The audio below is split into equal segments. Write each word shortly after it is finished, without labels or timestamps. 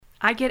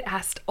I get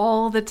asked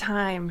all the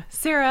time,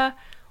 Sarah,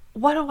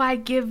 what do I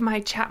give my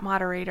chat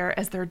moderator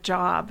as their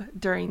job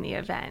during the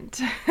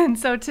event? And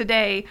so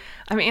today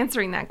I'm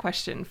answering that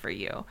question for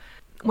you.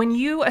 When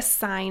you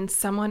assign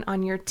someone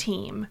on your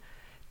team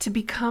to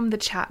become the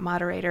chat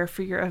moderator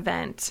for your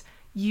event,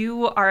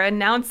 you are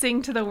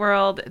announcing to the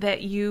world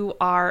that you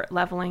are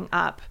leveling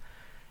up.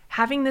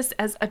 Having this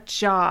as a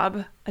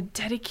job, a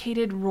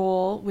dedicated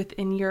role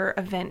within your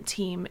event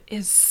team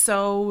is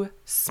so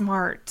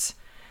smart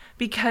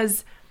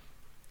because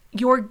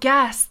your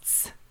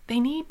guests, they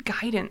need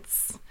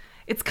guidance.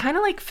 It's kind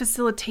of like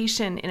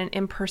facilitation in an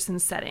in-person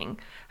setting,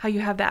 how you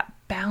have that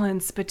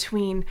balance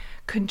between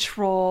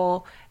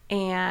control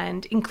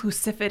and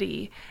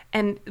inclusivity.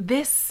 And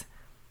this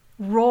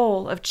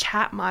role of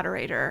chat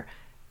moderator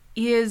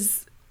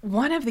is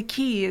one of the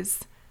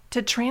keys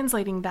to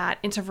translating that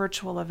into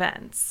virtual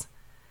events.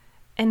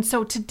 And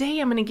so today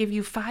I'm going to give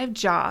you 5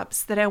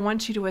 jobs that I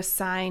want you to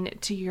assign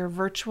to your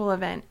virtual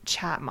event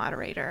chat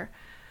moderator.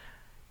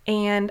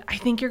 And I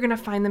think you're going to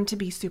find them to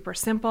be super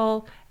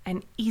simple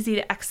and easy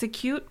to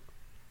execute.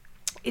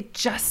 It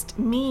just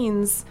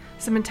means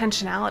some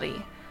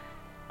intentionality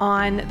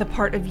on the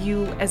part of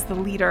you as the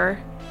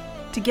leader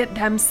to get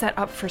them set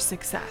up for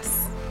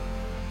success.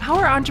 How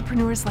are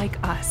entrepreneurs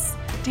like us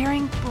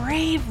daring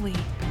bravely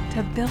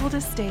to build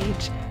a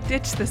stage,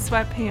 ditch the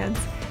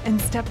sweatpants,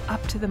 and step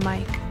up to the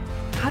mic?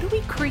 How do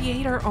we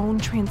create our own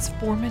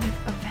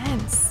transformative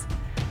events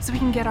so we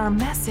can get our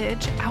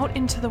message out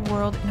into the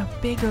world in a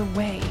bigger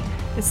way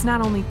that's not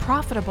only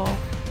profitable,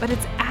 but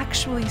it's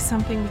actually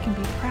something we can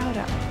be proud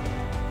of?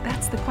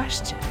 That's the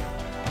question.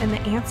 And the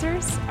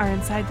answers are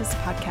inside this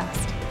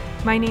podcast.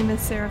 My name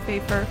is Sarah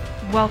Pfeiffer.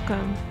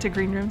 Welcome to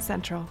Green Room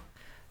Central.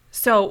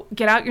 So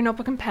get out your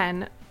notebook and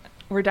pen.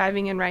 We're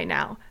diving in right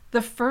now.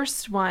 The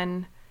first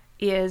one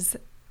is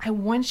I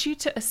want you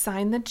to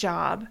assign the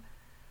job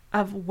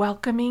of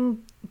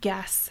welcoming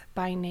guests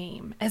by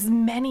name, as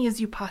many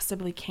as you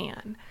possibly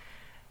can.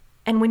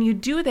 And when you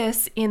do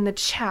this in the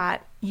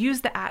chat, use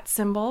the @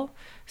 symbol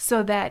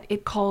so that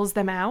it calls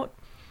them out.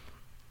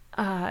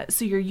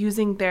 So you're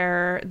using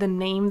the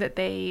name that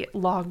they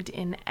logged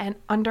in and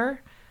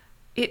under.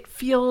 It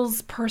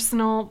feels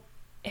personal.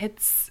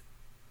 It's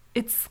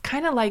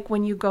kind of like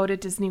when you go to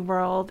Disney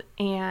World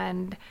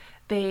and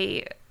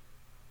they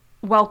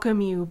welcome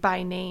you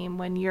by name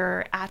when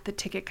you're at the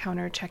ticket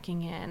counter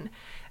checking in.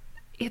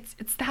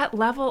 It's that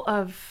level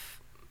of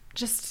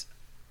just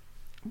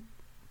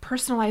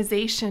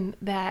personalization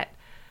that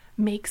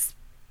makes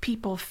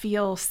people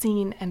feel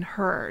seen and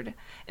heard.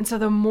 And so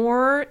the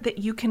more that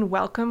you can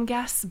welcome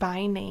guests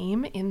by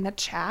name in the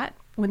chat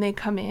when they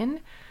come in,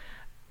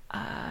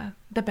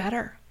 the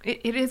better.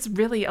 It is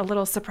really a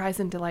little surprise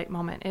and delight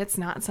moment. It's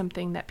not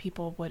something that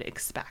people would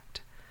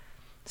expect.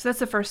 So that's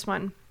the first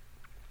one.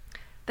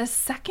 The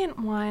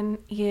second one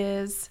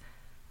is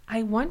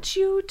I want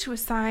you to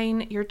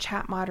assign your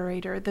chat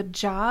moderator the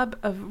job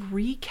of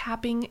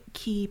recapping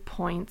key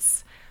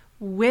points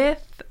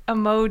with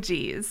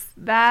emojis.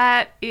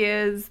 That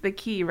is the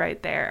key right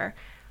there.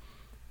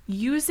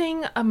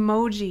 Using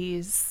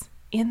emojis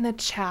in the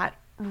chat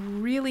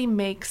really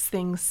makes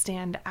things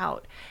stand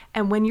out.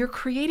 And when you're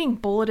creating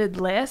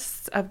bulleted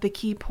lists of the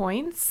key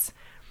points,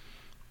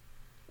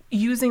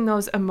 using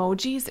those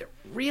emojis, it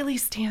really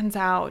stands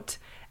out.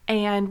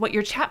 And what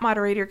your chat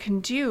moderator can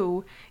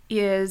do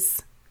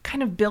is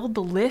kind of build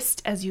the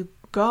list as you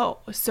go.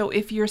 So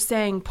if you're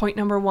saying point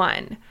number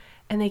 1,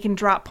 and they can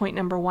drop point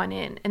number 1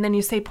 in, and then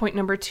you say point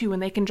number 2,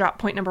 and they can drop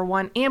point number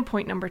 1 and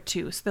point number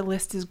 2. So the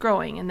list is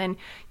growing. And then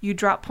you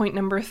drop point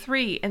number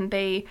 3, and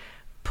they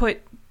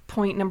put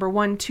point number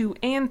 1, 2,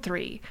 and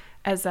 3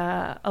 as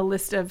a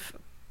list of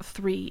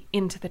 3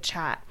 into the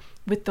chat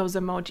with those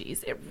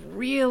emojis. It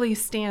really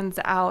stands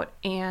out,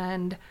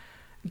 and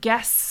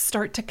guests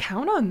start to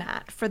count on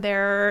that for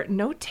their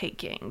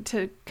note-taking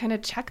to kind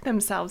of check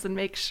themselves and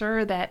make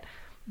sure that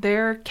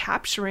they're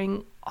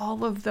capturing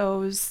all of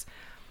those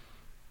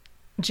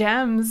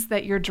gems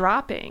that you're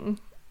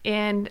dropping.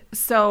 And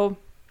so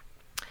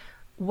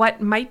what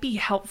might be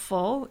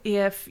helpful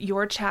if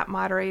your chat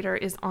moderator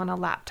is on a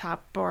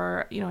laptop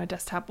or, a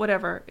desktop,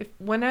 whatever,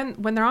 when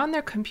they're on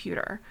their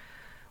computer,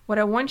 what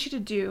I want you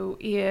to do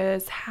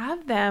is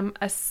have them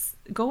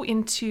go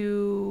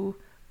into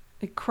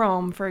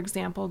Chrome, for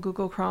example,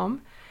 Google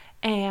Chrome,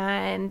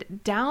 and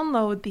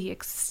download the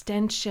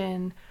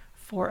extension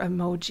for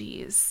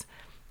emojis.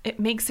 It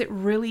makes it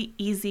really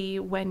easy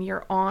when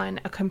you're on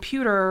a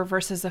computer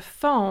versus a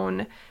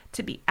phone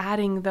to be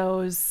adding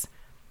those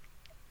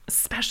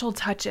special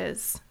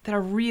touches that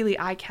are really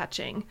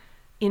eye-catching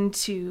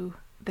into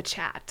the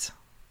chat.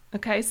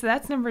 Okay, so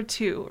that's number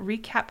 2,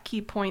 recap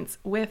key points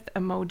with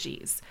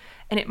emojis.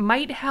 And it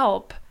might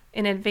help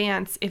in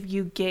advance if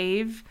you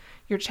gave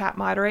your chat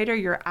moderator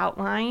your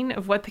outline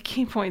of what the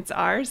key points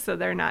are so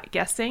they're not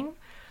guessing.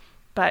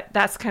 But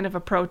that's kind of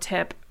a pro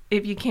tip.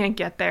 If you can't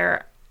get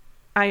there,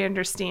 I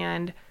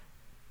understand.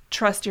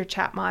 Trust your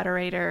chat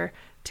moderator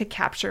to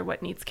capture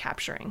what needs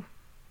capturing.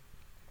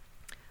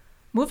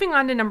 Moving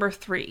on to number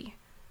 3,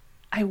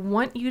 I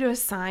want you to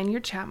assign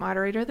your chat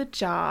moderator the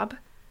job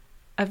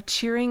of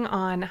cheering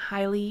on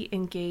highly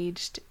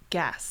engaged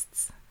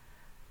guests.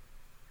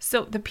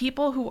 So the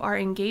people who are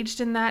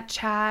engaged in that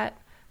chat,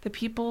 the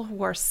people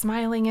who are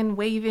smiling and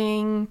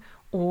waving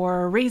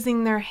or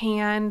raising their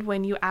hand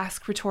when you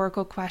ask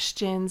rhetorical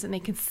questions and they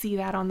can see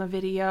that on the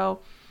video,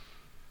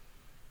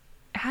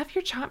 have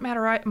your chat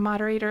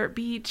moderator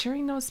be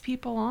cheering those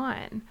people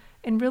on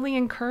and really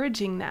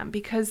encouraging them,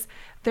 because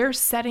they're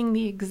setting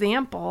the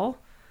example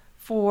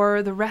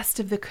for the rest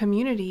of the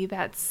community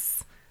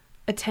that's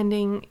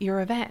attending your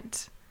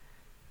event.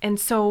 And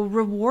so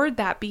reward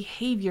that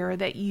behavior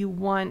that you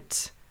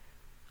want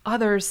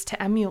others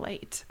to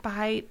emulate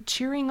by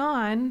cheering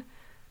on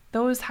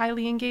those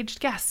highly engaged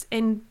guests.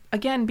 And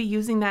again, be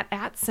using that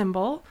 @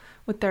 symbol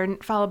with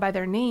followed by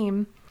their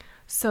name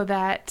so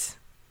that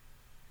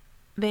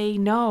they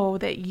know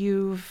that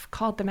you've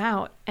called them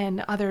out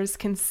and others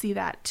can see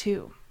that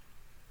too.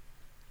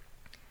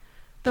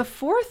 The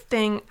fourth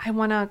thing I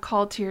want to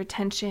call to your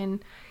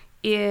attention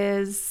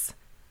is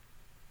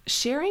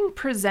sharing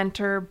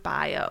presenter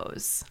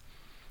bios.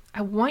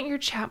 I want your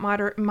chat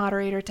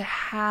moderator to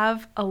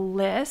have a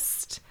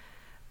list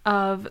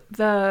of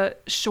the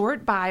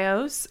short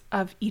bios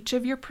of each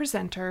of your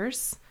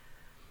presenters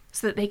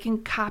so that they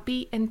can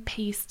copy and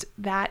paste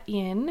that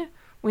in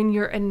when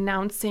you're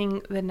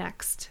announcing the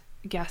next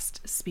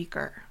guest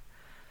speaker.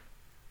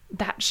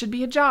 That should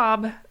be a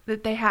job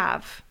that they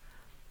have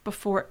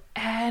before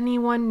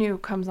anyone new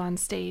comes on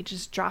stage,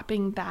 is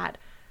dropping that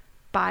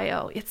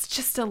bio. It's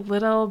just a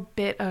little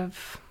bit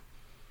of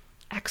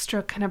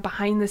extra kind of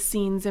behind the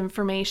scenes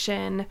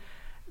information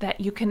that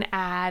you can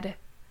add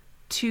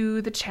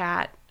to the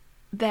chat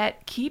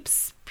that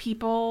keeps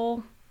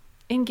people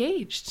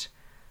engaged.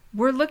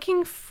 We're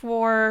looking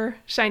for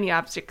shiny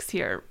objects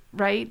here,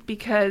 right?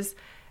 Because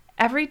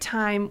every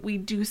time we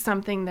do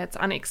something that's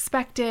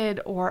unexpected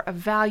or a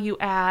value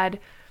add,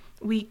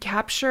 we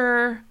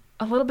capture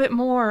a little bit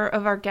more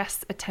of our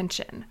guests'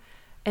 attention.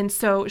 And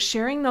so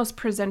sharing those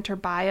presenter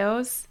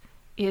bios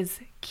is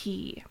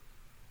key.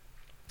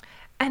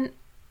 And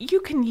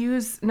you can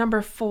use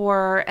number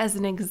 4 as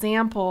an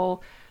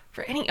example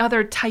for any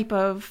other type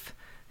of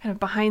kind of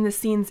behind the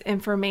scenes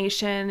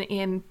information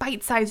in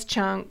bite-sized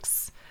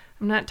chunks.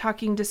 I'm not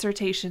talking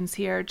dissertations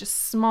here,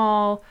 just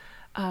small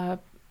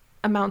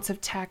amounts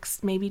of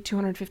text, maybe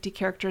 250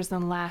 characters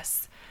and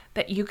less,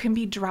 that you can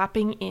be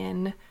dropping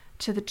in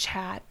to the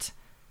chat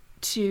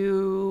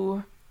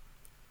to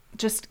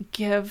just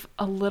give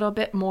a little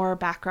bit more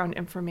background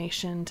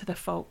information to the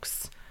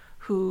folks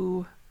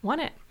who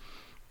want it.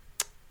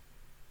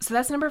 So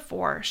that's number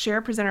 4,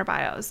 share presenter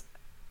bios.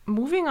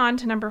 Moving on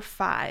to number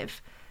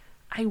 5,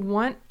 I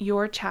want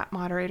your chat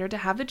moderator to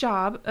have the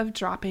job of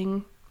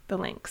dropping the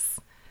links.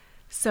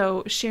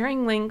 So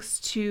sharing links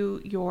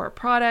to your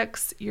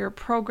products, your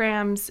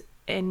programs,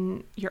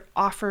 and your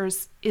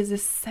offers is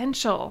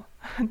essential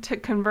to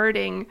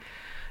converting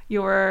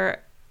your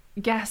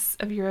guests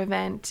of your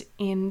event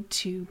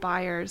into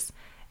buyers.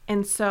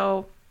 And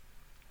so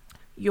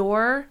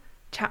your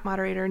chat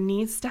moderator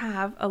needs to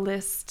have a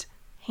list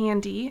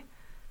handy,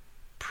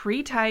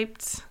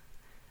 pre-typed,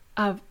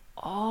 of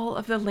all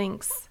of the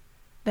links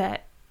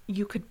that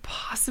you could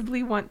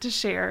possibly want to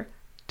share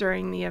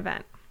during the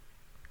event.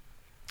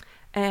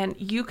 And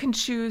you can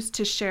choose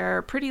to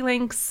share pretty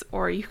links,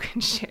 or you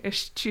can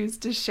choose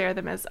to share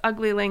them as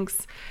ugly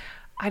links.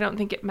 I don't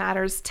think it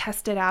matters.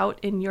 Test it out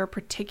in your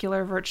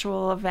particular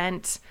virtual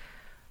event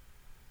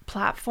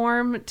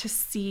platform to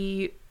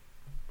see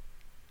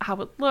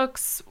how it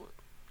looks,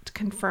 to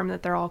confirm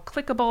that they're all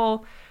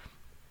clickable.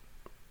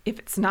 If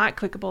it's not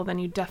clickable, then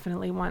you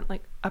definitely want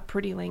like a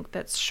pretty link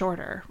that's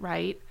shorter,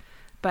 right?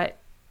 But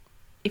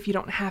if you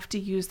don't have to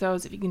use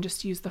those, if you can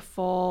just use the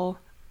full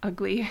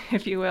ugly,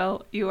 if you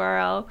will,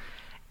 URL,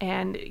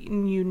 and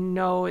you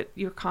know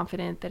you're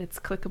confident that it's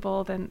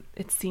clickable, then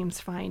it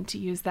seems fine to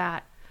use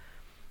that.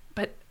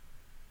 But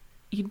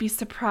you'd be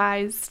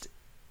surprised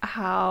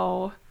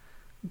how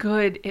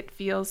good it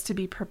feels to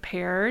be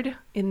prepared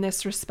in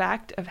this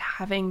respect of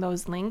having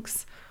those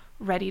links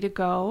ready to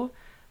go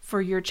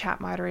for your chat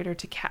moderator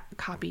to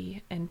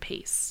copy and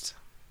paste.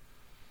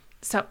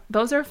 So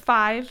those are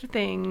 5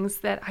 things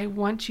that I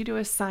want you to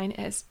assign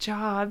as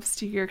jobs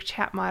to your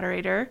chat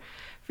moderator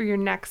for your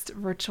next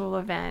virtual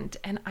event.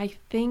 And I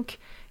think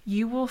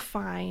you will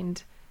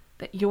find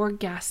that your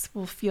guests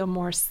will feel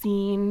more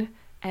seen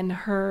and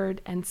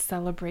heard and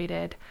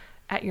celebrated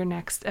at your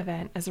next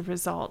event as a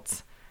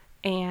result.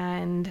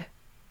 And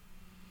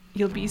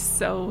you'll be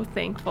so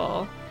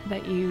thankful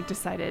that you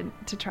decided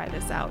to try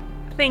this out.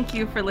 Thank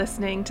you for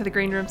listening to the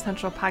Green Room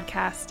Central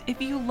podcast.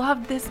 If you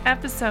loved this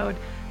episode,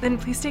 then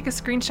please take a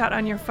screenshot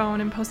on your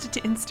phone and post it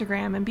to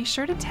Instagram, and be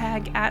sure to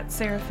tag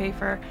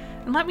 @SarahPfeiffer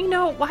and let me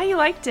know why you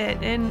liked it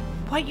and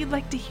what you'd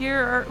like to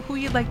hear or who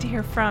you'd like to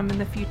hear from in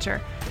the future.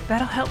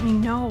 That'll help me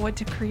know what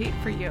to create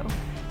for you.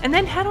 And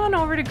then head on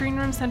over to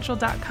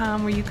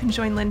greenroomcentral.com, where you can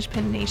join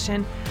Linchpin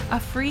Nation, a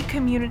free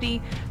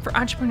community for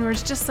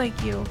entrepreneurs just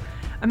like you,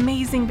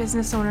 amazing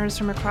business owners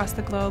from across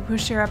the globe who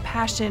share a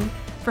passion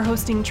for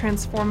hosting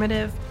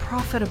transformative,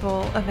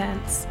 profitable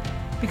events.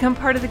 Become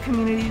part of the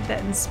community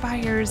that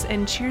inspires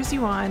and cheers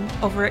you on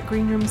over at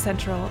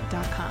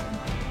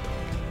greenroomcentral.com.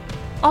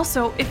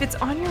 Also, if it's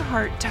on your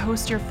heart to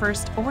host your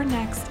first or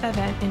next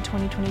event in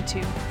 2022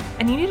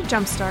 and you need a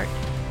jumpstart,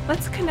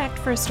 let's connect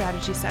for a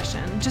strategy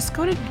session. Just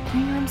go to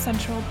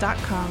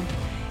greenroomcentral.com.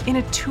 In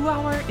a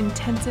 2-hour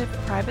intensive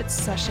private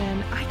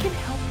session, I can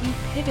help you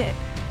pivot,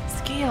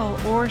 scale,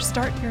 or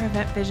start your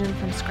event vision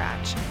from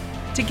scratch.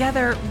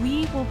 Together,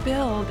 we will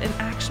build an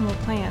actionable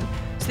plan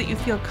so that you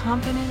feel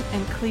confident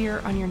and clear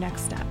on your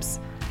next steps.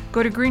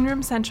 Go to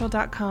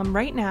greenroomcentral.com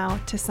right now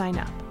to sign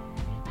up.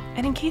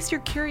 And in case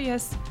you're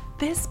curious,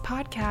 this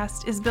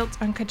podcast is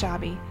built on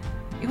Kajabi.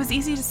 It was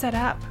easy to set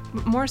up.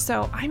 More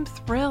so, I'm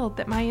thrilled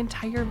that my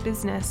entire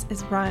business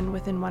is run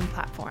within one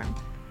platform.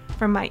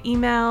 From my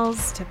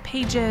emails to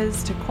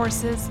pages to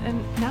courses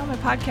and now my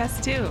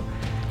podcast too.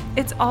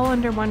 It's all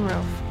under one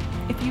roof.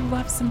 If you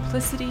love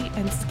simplicity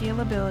and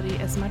scalability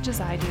as much as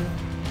I do,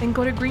 then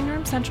go to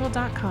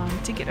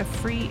greenroomcentral.com to get a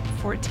free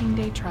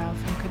 14-day trial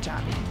from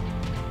Kajabi.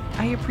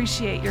 I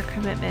appreciate your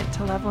commitment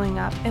to leveling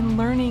up and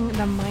learning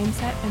the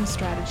mindset and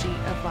strategy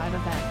of live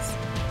events.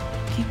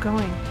 Keep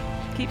going.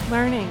 Keep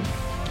learning.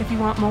 If you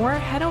want more,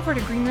 head over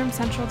to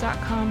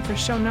greenroomcentral.com for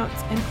show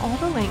notes and all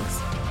the links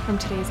from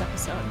today's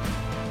episode.